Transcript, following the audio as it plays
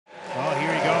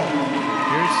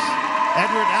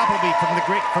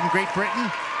from Great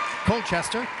Britain,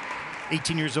 Colchester,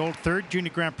 18 years old, third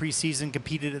Junior Grand Prix season,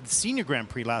 competed at the Senior Grand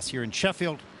Prix last year in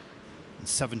Sheffield, and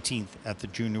 17th at the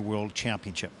Junior World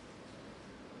Championship.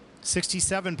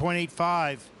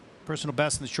 67.85 personal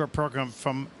best in the short program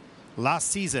from last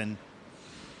season.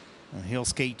 And he'll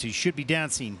skate to Should Be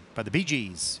Dancing by the Bee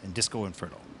Gees and Disco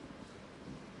Inferno.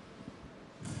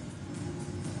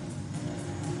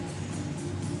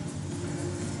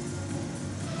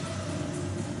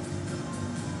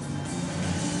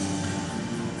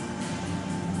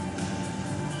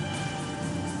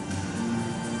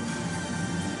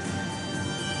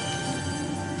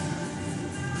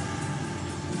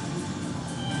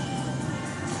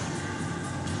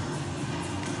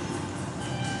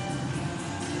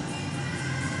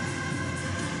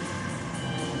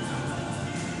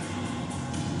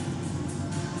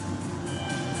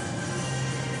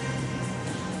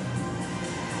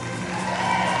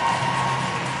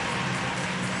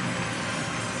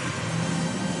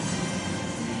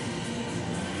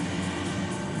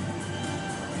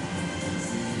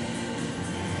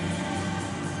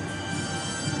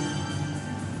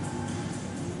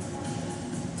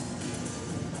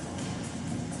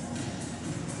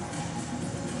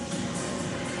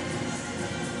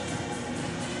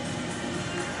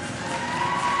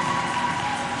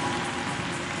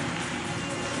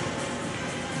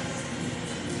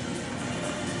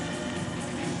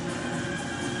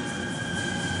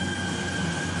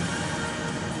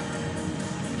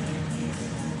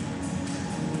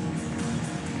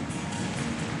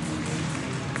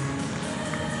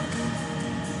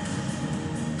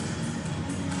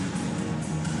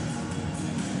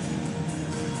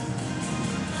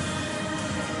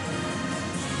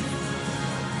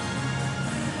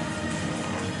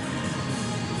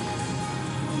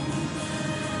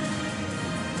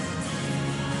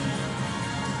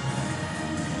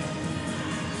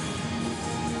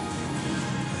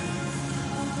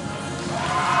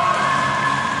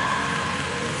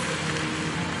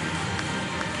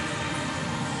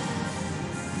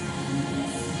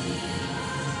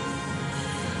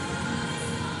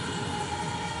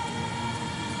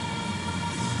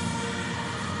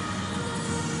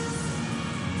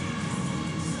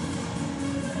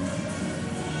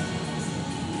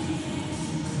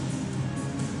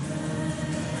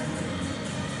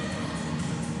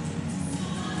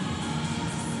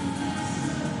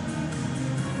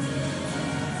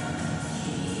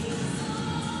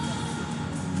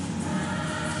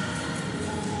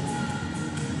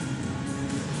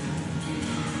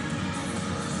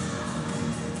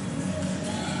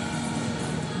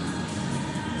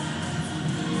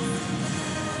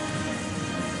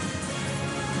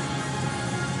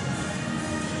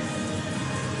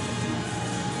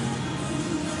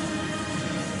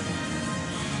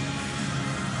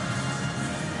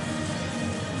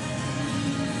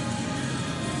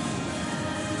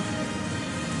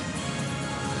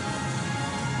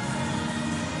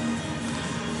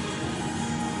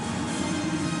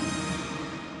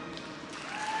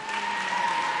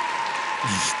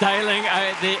 Styling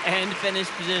out the end finish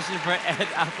position for Ed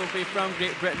Appleby from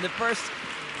Great Britain. The first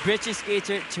British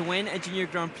skater to win a Junior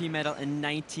Grand Prix medal in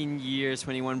 19 years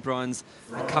when he won bronze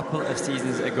a couple of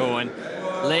seasons ago. And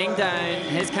laying down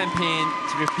his campaign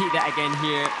to repeat that again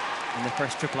here in the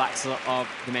first triple axel of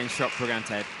the men's short program,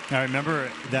 Ted. I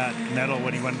remember that medal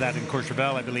when he won that in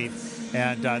Courchevel, I believe.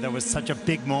 And that was such a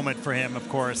big moment for him, of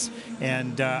course.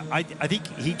 And I think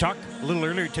he talked a little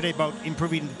earlier today about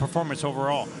improving performance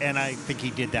overall. And I think he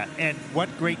did that. And what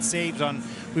great saves on,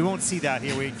 we won't see that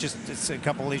here. It's a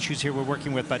couple issues here we're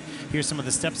working with, but here's some of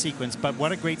the step sequence. But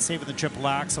what a great save in the triple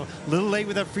axel. A little late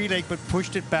with that free leg, but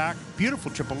pushed it back.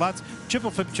 Beautiful triple lutz, triple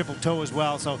flip, triple toe as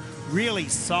well. So really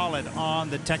solid on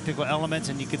the technical elements.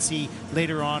 And you can see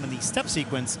later on in the step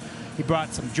sequence, he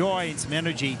brought some joy and some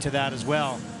energy to that as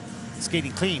well.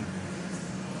 Skating clean.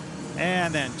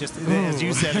 And then just, as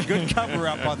you said, a good cover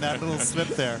up on that little slip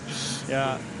there.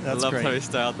 Yeah, that's great. I love how he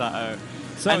styled that out.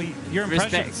 So and your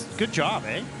impressions, good job,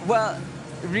 eh? Well,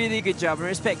 really good job. And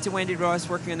respect to Wendy Ross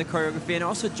working on the choreography, and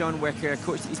also John Wicker, a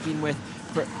coach that he's been with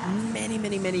for many,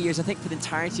 many, many years, I think for the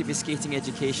entirety of his skating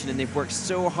education, and they've worked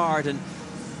so hard. And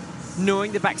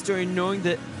knowing the backstory, knowing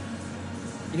that,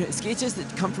 you know, skaters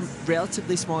that come from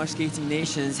relatively smaller skating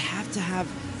nations have to have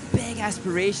big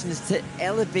aspirations to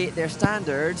elevate their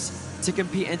standards to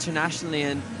compete internationally.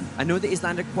 And I know that he's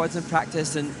landed quads in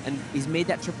practice, and he's made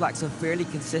that triple axel fairly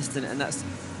consistent, and that's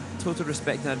total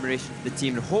respect and admiration for the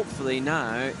team. And hopefully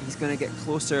now he's going to get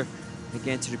closer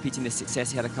again to repeating the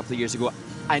success he had a couple of years ago.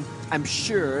 I'm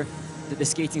sure that the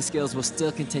skating skills will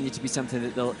still continue to be something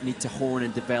that they'll need to hone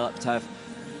and develop to have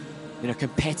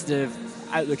competitive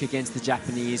outlook against the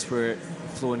Japanese, where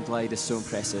flow and glide is so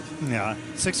impressive. Yeah,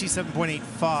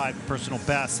 67.85 personal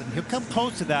best, and he'll come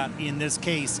close to that in this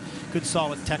case. Good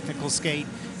solid technical skate,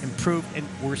 improved, and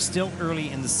we're still early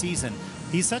in the season.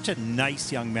 He's such a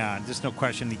nice young man, there's no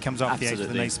question. He comes off the edge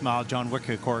with a nice smile. John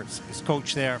Wicker, of course, his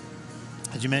coach there.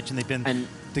 As you mentioned, they've been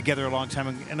together a long time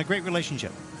and a great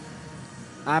relationship.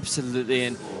 Absolutely,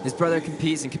 and his brother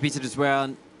competes and competed as well.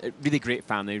 And a really great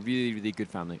family, really, really good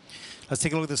family. Let's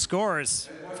take a look at the scores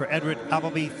for Edward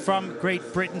Appleby from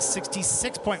Great Britain,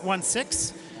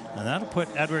 66.16. And that'll put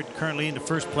Edward currently into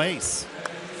first place.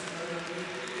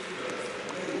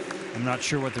 I'm not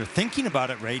sure what they're thinking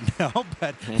about it right now,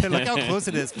 but look how close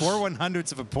it is.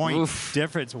 4/100ths of a point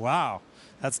difference. Wow,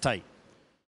 that's tight.